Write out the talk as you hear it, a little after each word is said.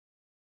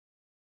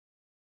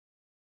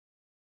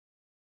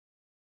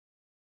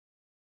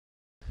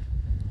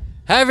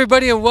Hi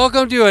everybody and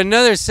welcome to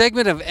another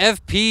segment of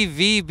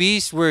FPV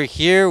Beast. We're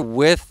here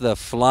with the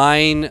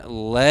flying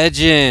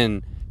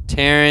legend,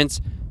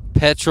 Terrance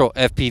Petrol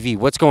FPV.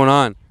 What's going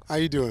on? How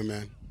you doing,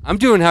 man? I'm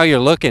doing how you're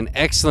looking.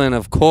 Excellent,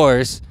 of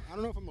course. I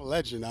don't know if I'm a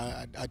legend.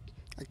 I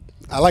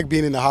like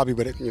being in the hobby,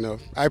 but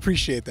I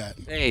appreciate that.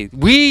 Hey,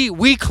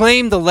 we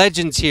claim the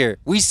legends here.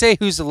 We say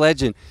who's a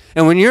legend.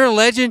 And when you're a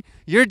legend,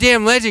 you're a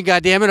damn legend,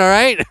 goddammit, all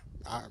right?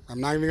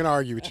 I'm not even going to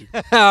argue with you.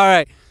 All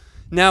right.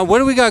 Now, what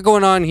do we got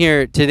going on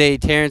here today,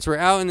 Terrance? We're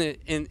out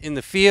in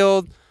the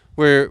field.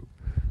 We're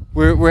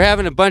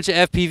having a bunch of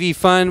FPV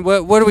fun.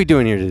 What are we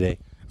doing here today?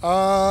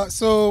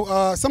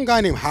 So some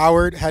guy named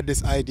Howard had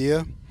this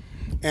idea,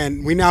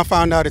 and we now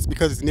found out it's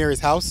because it's near his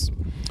house.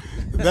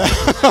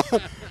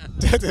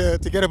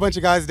 to get a bunch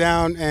of guys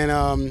down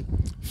and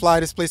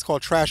fly this place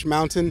called Trash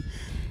Mountain.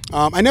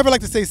 I never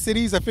like to say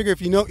cities. I figure if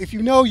you know. If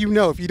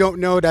you don't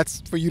know,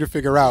 that's for you to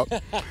figure out.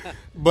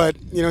 But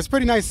it's a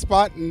pretty nice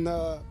spot, and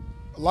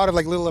a lot of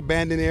like little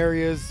abandoned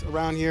areas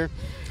around here.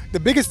 The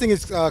biggest thing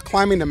is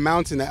climbing the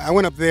mountain. I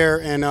went up there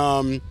and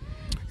it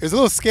was a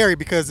little scary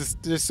because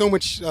there's so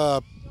much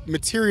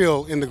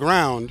material in the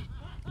ground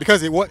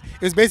because it was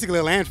basically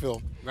a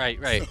landfill. Right.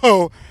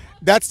 So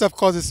that stuff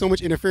causes so much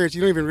interference.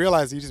 You don't even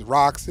realize it's just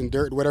rocks and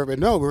dirt, whatever. But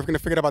no, we're going to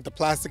forget about the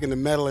plastic and the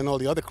metal and all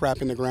the other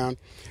crap in the ground.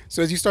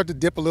 So as you start to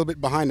dip a little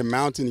bit behind the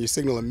mountain, your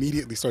signal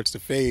immediately starts to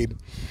fade.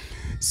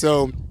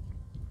 So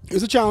it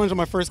was a challenge on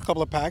my first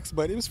couple of packs,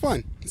 but it was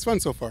fun. It's fun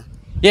so far.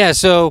 Yeah,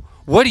 so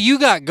what do you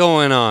got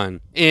going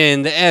on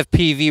in the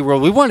FPV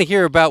world? We want to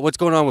hear about what's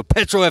going on with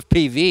Petrol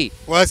FPV.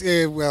 Well,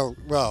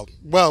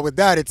 with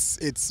that,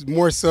 it's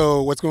more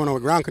so what's going on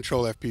with Ground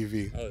Control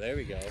FPV. Oh, there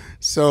we go.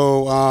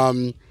 So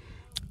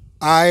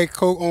I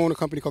co-own a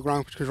company called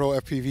Ground Control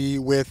FPV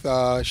with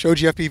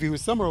Shoji FPV,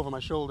 who's somewhere over my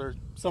shoulder,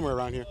 somewhere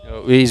around here.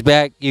 Oh, he's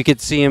back. You could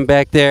see him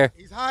back there.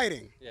 He's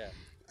hiding. Yeah.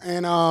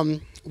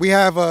 And we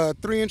have a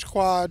 3-inch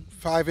quad,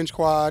 5-inch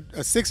quad, a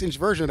 6-inch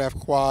version of that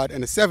quad,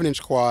 and a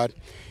 7-inch quad.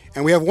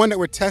 And we have one that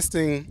we're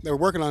testing, that we're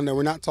working on, that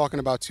we're not talking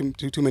about too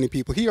many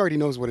people. He already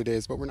knows what it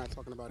is, but we're not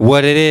talking about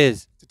what it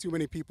is. To too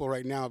many people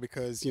right now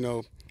because,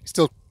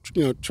 still,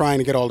 trying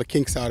to get all the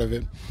kinks out of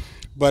it.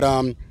 But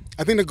I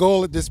think the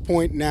goal at this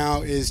point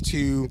now is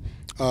to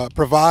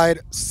provide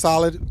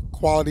solid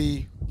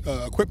quality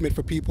equipment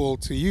for people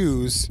to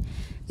use,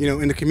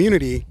 in the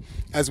community,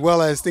 as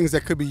well as things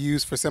that could be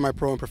used for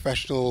semi-pro and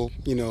professional,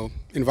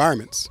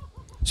 environments.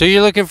 So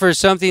you're looking for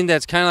something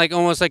that's kind of like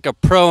almost like a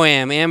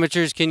pro-am.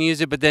 Amateurs can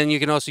use it, but then you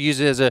can also use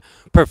it as a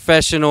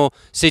professional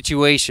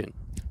situation.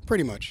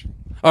 Pretty much.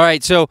 All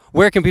right, so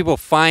where can people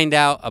find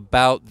out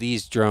about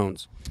these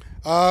drones?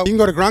 You can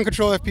go to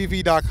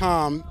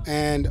groundcontrolfpv.com,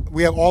 and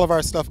we have all of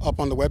our stuff up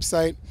on the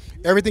website.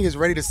 Everything is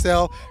ready to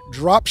sell,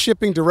 drop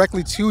shipping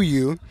directly to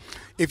you.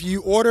 If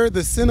you order the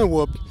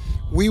Cinewhoop,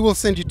 we will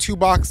send you 2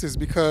 boxes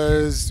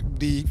because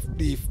the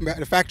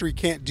factory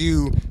can't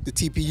do the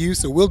TPU,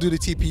 so we'll do the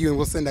TPU and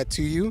we'll send that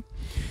to you.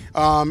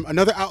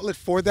 Another outlet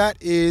for that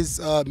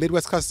is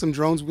Midwest Custom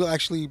Drones. We'll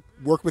actually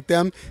work with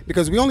them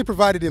because we only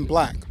provide it in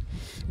black.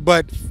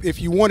 But if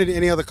you want it in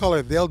any other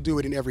color, they'll do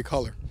it in every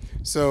color.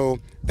 So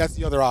that's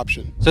the other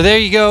option. So there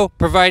you go,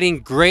 providing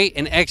great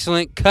and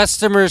excellent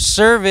customer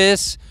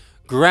service.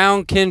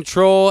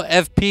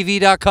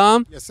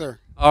 GroundControlFPV.com. Yes, sir.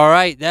 All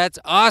right, that's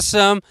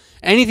awesome.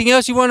 Anything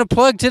else you want to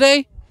plug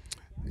today?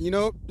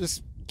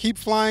 Just keep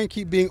flying,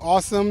 keep being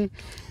awesome.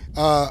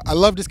 I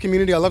love this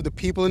community. I love the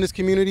people in this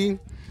community.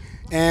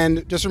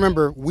 And just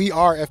remember, we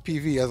are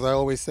FPV, as I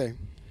always say.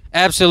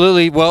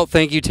 Absolutely. Well,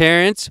 thank you,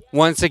 Terrance.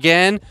 Once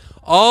again,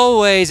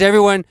 always,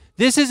 everyone,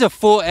 this is a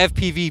full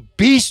FPV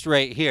beast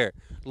right here.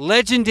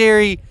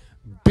 Legendary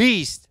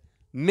beast,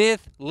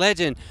 myth,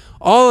 legend.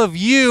 All of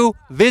you,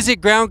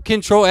 visit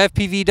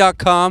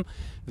groundcontrolfpv.com.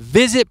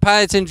 Visit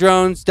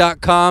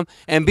pilotsanddrones.com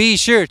and be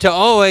sure to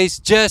always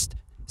just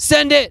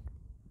send it.